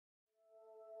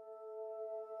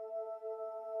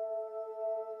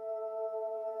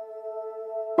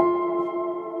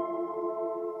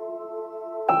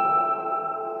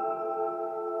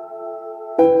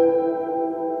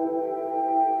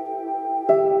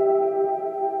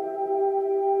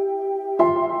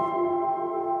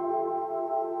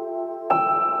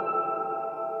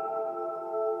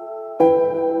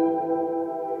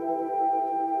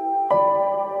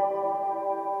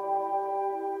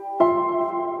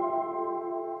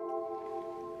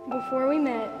Before we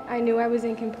met, I knew I was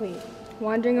incomplete,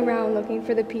 wandering around looking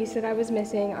for the piece that I was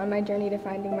missing on my journey to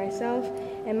finding myself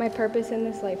and my purpose in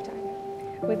this lifetime.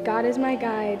 With God as my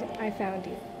guide, I found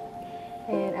you.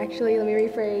 And actually, let me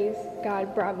rephrase,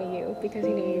 God brought me you because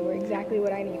he knew you were exactly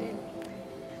what I needed.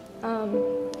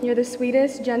 You're the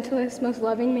sweetest, gentlest, most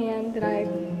loving man that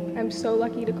I'm so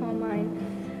lucky to call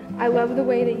mine. I love the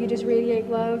way that you just radiate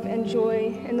love and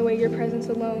joy, and the way your presence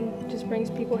alone just brings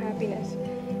people happiness.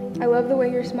 I love the way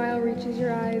your smile reaches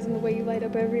your eyes and the way you light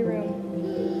up every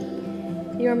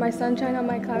room. You are my sunshine on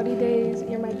my cloudy days,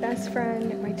 you're my best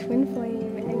friend, my twin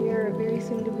flame, and you're very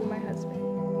soon to be my husband.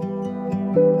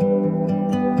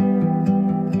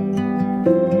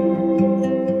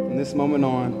 From this moment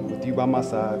on, with you by my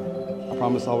side, I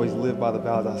promise to always live by the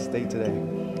vows I state today.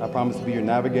 I promise to be your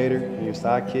navigator and your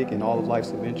sidekick in all of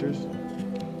life's adventures.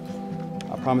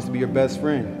 I promise to be your best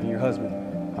friend and your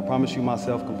husband. I promise you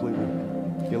myself completely.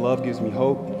 Your love gives me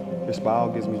hope. Your smile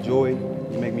gives me joy.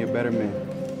 You make me a better man.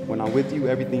 When I'm with you,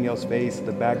 everything else fades to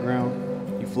the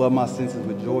background. You flood my senses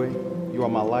with joy. You are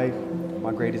my life,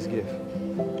 my greatest gift.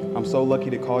 I'm so lucky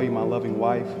to call you my loving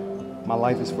wife. My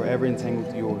life is forever entangled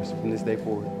with yours from this day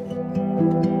forward.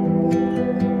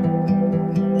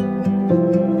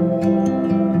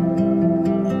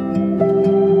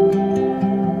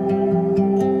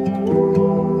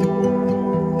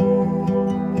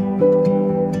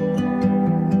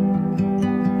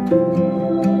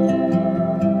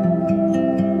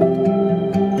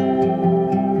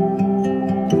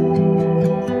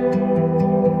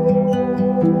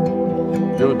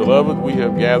 Dearly beloved, we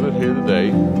have gathered here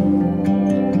today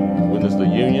to witness the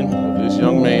union of this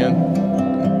young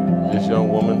man, this young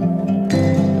woman,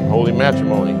 in holy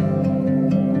matrimony,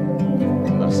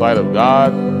 in the sight of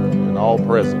God and all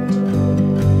present.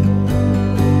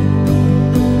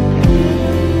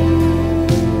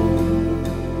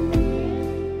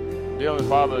 Dear Heavenly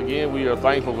Father, again, we are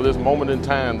thankful for this moment in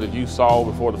time that you saw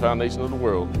before the foundation of the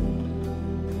world.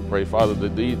 We pray, Father,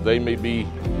 that they may be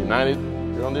united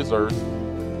here on this earth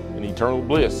in eternal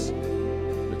bliss,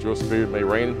 that your Spirit may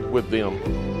reign with them.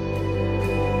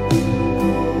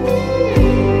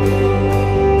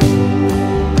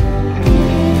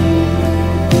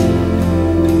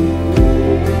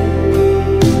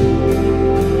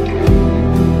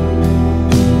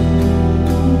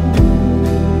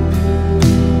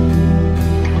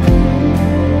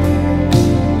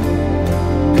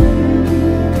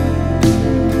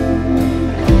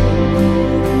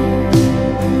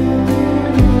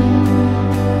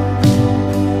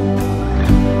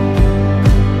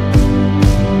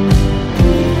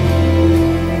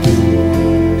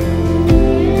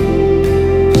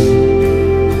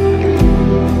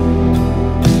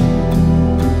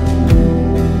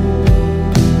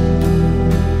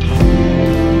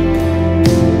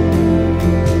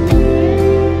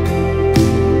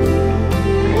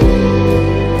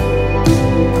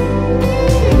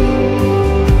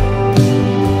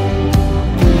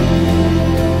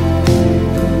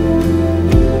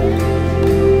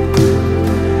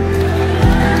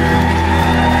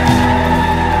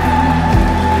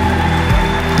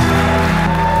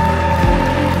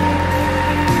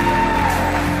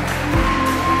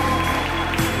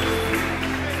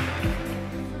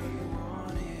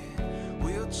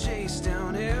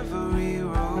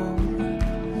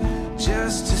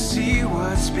 Just to see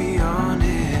what's beyond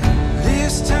it.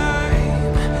 This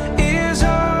time is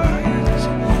ours,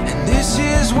 and this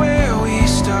is where we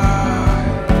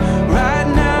start. Right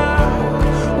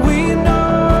now, we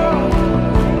know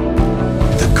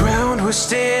the ground we're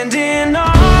standing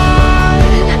on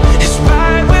is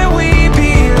right where we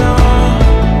belong.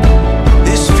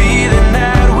 This feeling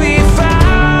that we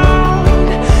found,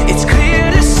 it's clear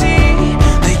to see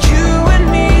that you and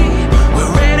me,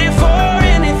 we're ready for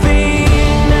anything.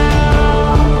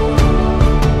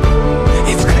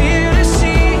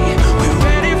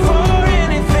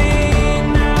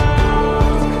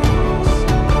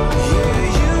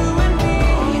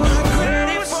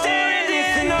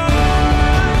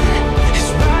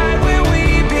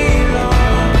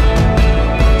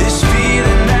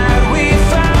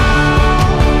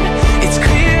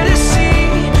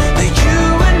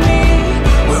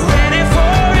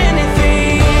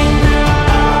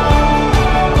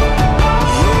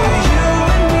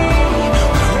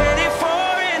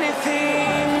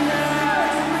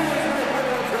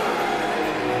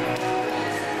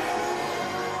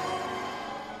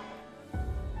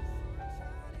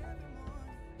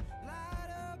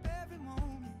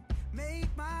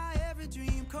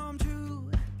 Dream come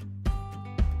true.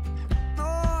 Oh,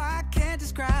 I can't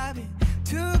describe it.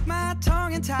 Took my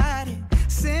tongue and tied it,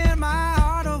 sent my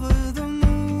heart over the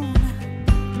moon.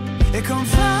 Hey, come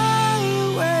fly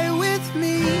away with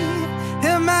me.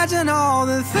 Imagine all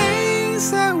the things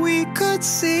that we could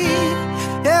see.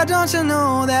 Yeah, don't you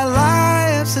know that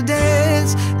life's a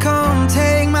dance? Come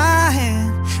take my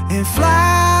hand and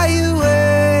fly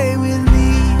away with me.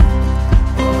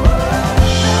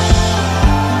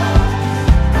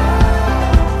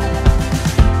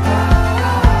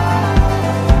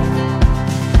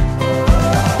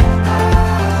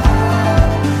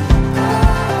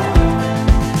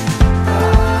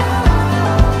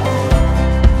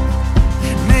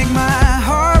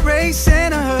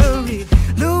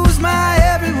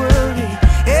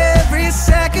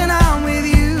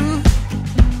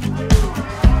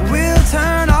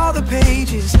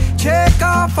 Check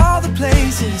off all the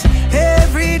places.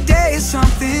 Every day is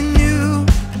something new.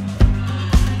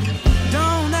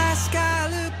 Don't that sky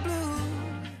look blue?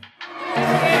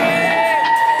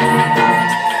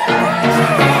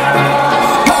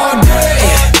 All day,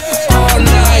 all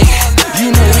night, you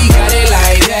know we got it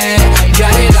like that.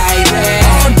 Got it like that.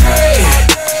 All day,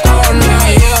 all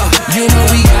night, yeah, you know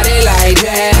we got it like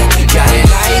that. Got it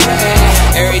like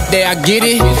that. Every day I get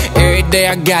it. Every day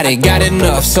I got it, got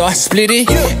enough, so I split it.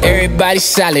 Everybody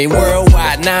solid,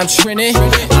 worldwide, now I'm trending.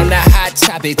 I'm that hot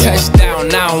topic, touchdown,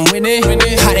 now I'm winning.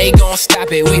 How they gon'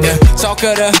 stop it? We the talk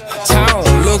of the town.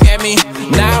 Look at me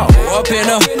now, up in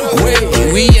a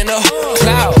way, we in the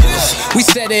clouds. We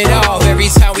set it off every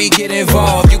time we get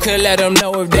involved. You could let them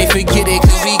know if they forget it,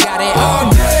 cause we got it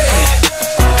all day.